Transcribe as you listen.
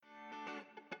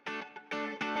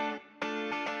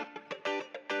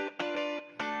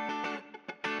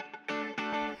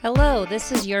Hello,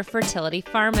 this is your fertility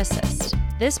pharmacist.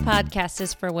 This podcast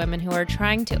is for women who are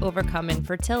trying to overcome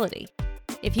infertility.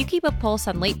 If you keep a pulse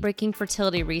on late-breaking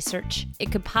fertility research,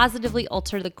 it could positively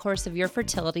alter the course of your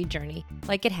fertility journey,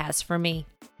 like it has for me.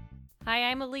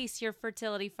 Hi, I'm Elise, your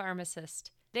fertility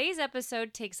pharmacist. Today's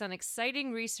episode takes on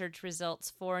exciting research results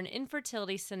for an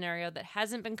infertility scenario that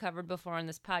hasn't been covered before on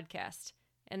this podcast,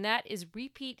 and that is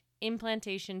repeat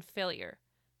implantation failure.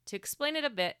 To explain it a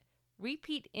bit,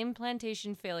 repeat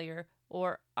implantation failure,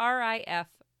 or RIF,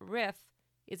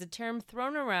 is a term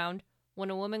thrown around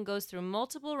when a woman goes through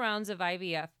multiple rounds of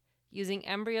IVF using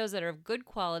embryos that are of good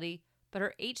quality, but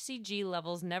her HCG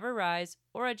levels never rise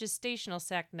or a gestational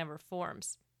sac never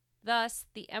forms. Thus,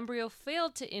 the embryo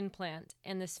failed to implant,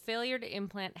 and this failure to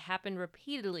implant happened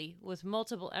repeatedly with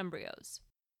multiple embryos.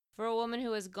 For a woman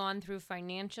who has gone through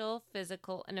financial,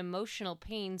 physical, and emotional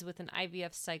pains with an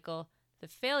IVF cycle,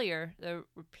 the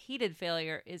repeated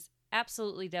failure, is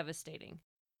absolutely devastating.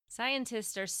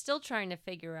 Scientists are still trying to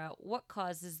figure out what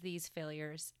causes these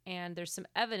failures, and there's some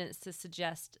evidence to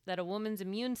suggest that a woman's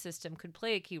immune system could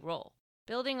play a key role.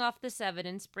 Building off this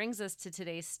evidence brings us to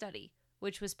today's study,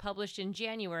 which was published in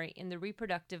January in the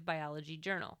Reproductive Biology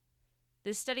Journal.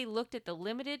 This study looked at the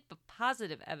limited but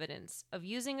positive evidence of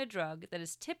using a drug that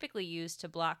is typically used to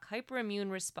block hyperimmune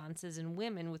responses in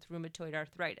women with rheumatoid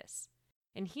arthritis.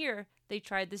 And here, they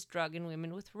tried this drug in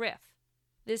women with RIF.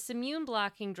 This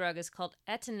immune-blocking drug is called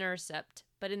etanercept,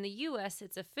 but in the U.S.,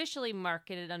 it's officially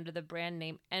marketed under the brand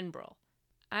name Enbrel.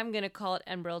 I'm going to call it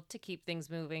Enbrel to keep things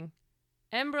moving.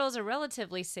 Enbrel is a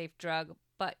relatively safe drug,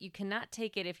 but you cannot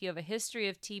take it if you have a history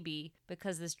of TB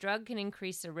because this drug can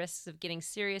increase the risks of getting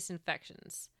serious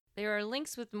infections. There are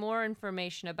links with more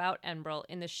information about Enbrel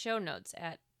in the show notes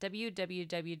at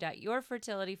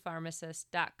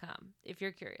www.yourfertilitypharmacist.com if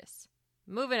you're curious.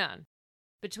 Moving on.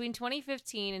 Between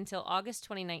 2015 until August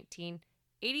 2019,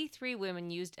 83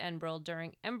 women used Enbrel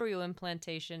during embryo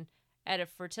implantation at a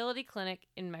fertility clinic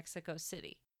in Mexico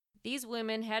City. These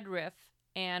women had RIF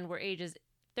and were ages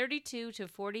 32 to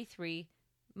 43.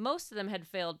 Most of them had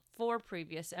failed 4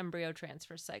 previous embryo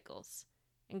transfer cycles.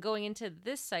 And going into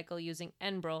this cycle using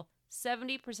Enbrel,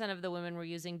 70% of the women were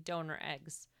using donor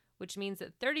eggs, which means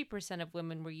that 30% of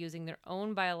women were using their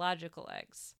own biological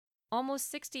eggs.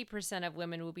 Almost 60% of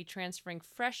women will be transferring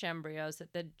fresh embryos that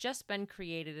had just been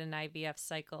created in an IVF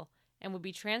cycle and would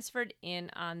be transferred in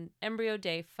on embryo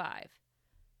day 5.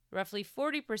 Roughly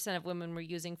 40% of women were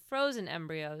using frozen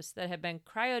embryos that had been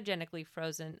cryogenically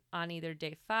frozen on either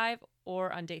day 5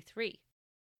 or on day 3.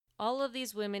 All of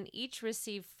these women each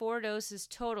received 4 doses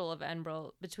total of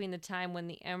Enbrel between the time when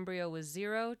the embryo was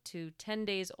 0 to 10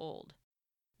 days old.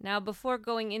 Now, before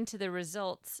going into the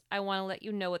results, I want to let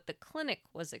you know what the clinic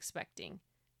was expecting,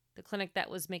 the clinic that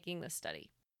was making the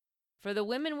study. For the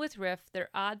women with RIF, their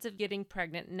odds of getting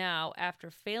pregnant now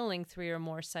after failing 3 or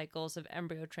more cycles of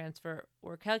embryo transfer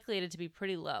were calculated to be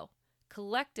pretty low.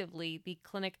 Collectively, the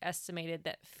clinic estimated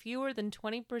that fewer than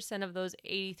 20% of those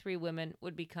 83 women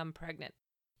would become pregnant.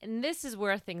 And this is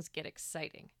where things get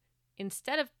exciting.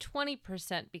 Instead of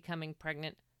 20% becoming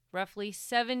pregnant, roughly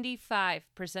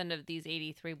 75% of these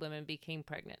 83 women became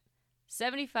pregnant.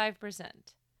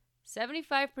 75%.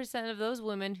 75% of those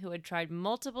women who had tried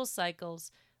multiple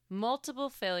cycles, multiple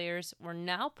failures, were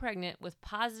now pregnant with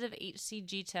positive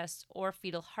HCG tests or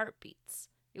fetal heartbeats.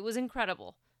 It was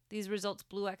incredible. These results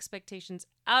blew expectations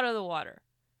out of the water.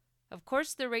 Of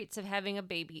course, the rates of having a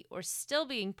baby or still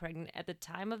being pregnant at the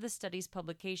time of the study's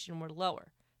publication were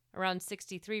lower, around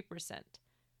 63%.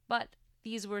 But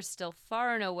these were still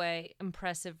far and away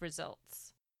impressive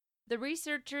results. The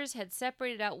researchers had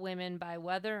separated out women by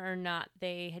whether or not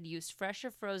they had used fresh or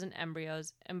frozen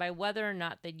embryos and by whether or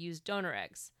not they'd used donor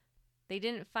eggs. They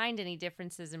didn't find any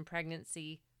differences in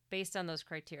pregnancy based on those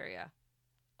criteria.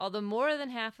 Although more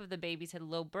than half of the babies had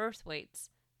low birth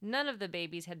weights, none of the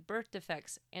babies had birth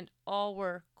defects and all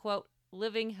were, quote,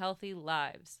 living healthy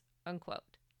lives,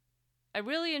 unquote. I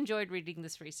really enjoyed reading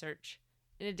this research.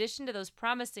 In addition to those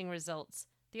promising results,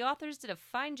 the authors did a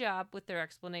fine job with their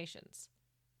explanations.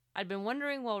 I'd been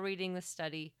wondering while reading the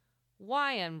study,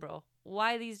 why Enbrel?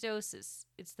 Why these doses?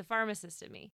 It's the pharmacist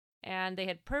in me. And they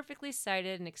had perfectly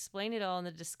cited and explained it all in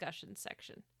the discussion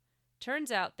section.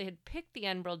 Turns out they had picked the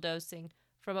Enbrel dosing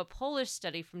from a Polish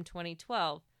study from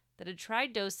 2012 that had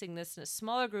tried dosing this in a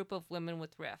smaller group of women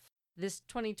with RIF. This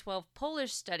 2012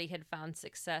 Polish study had found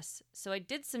success, so I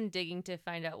did some digging to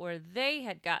find out where they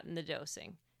had gotten the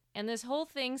dosing. And this whole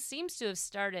thing seems to have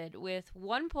started with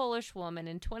one Polish woman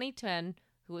in 2010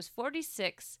 who was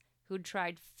 46, who'd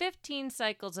tried 15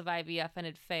 cycles of IVF and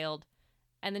had failed,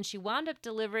 and then she wound up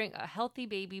delivering a healthy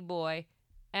baby boy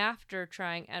after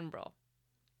trying Enbrel.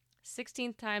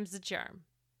 16th time's the charm.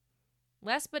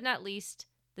 Last but not least,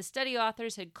 the study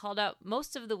authors had called out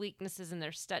most of the weaknesses in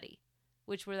their study,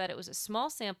 which were that it was a small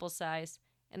sample size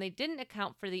and they didn't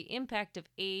account for the impact of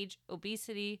age,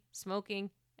 obesity,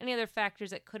 smoking, any other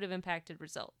factors that could have impacted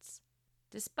results.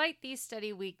 Despite these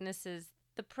study weaknesses,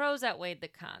 the pros outweighed the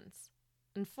cons.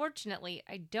 Unfortunately,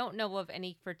 I don't know of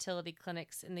any fertility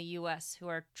clinics in the U.S. who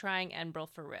are trying Enbrel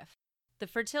for RIF. The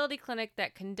fertility clinic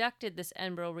that conducted this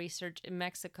Enbrel research in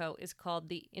Mexico is called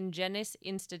the Ingenis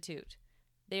Institute.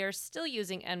 They are still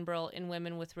using Enbrel in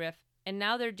women with RIF, and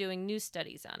now they're doing new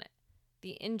studies on it.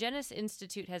 The Ingenis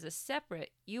Institute has a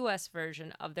separate U.S.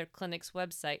 version of their clinic's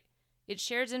website. It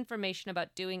shares information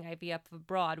about doing IVF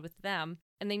abroad with them,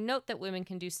 and they note that women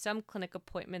can do some clinic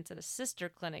appointments at a sister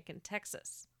clinic in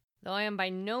Texas. Though I am by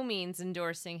no means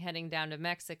endorsing heading down to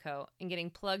Mexico and getting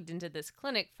plugged into this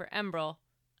clinic for Enbrel,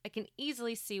 I can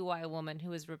easily see why a woman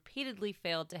who has repeatedly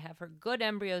failed to have her good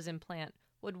embryos implant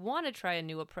would want to try a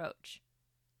new approach.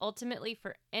 Ultimately,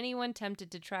 for anyone tempted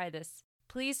to try this,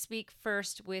 please speak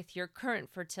first with your current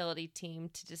fertility team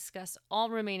to discuss all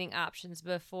remaining options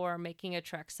before making a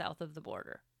trek south of the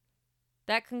border.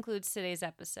 That concludes today's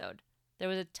episode. There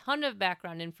was a ton of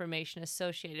background information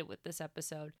associated with this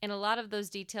episode, and a lot of those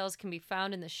details can be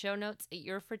found in the show notes at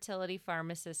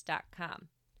yourfertilitypharmacist.com.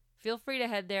 Feel free to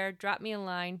head there, drop me a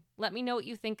line, let me know what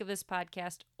you think of this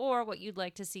podcast or what you'd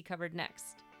like to see covered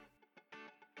next.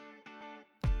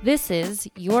 This is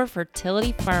Your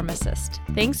Fertility Pharmacist.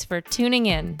 Thanks for tuning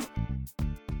in.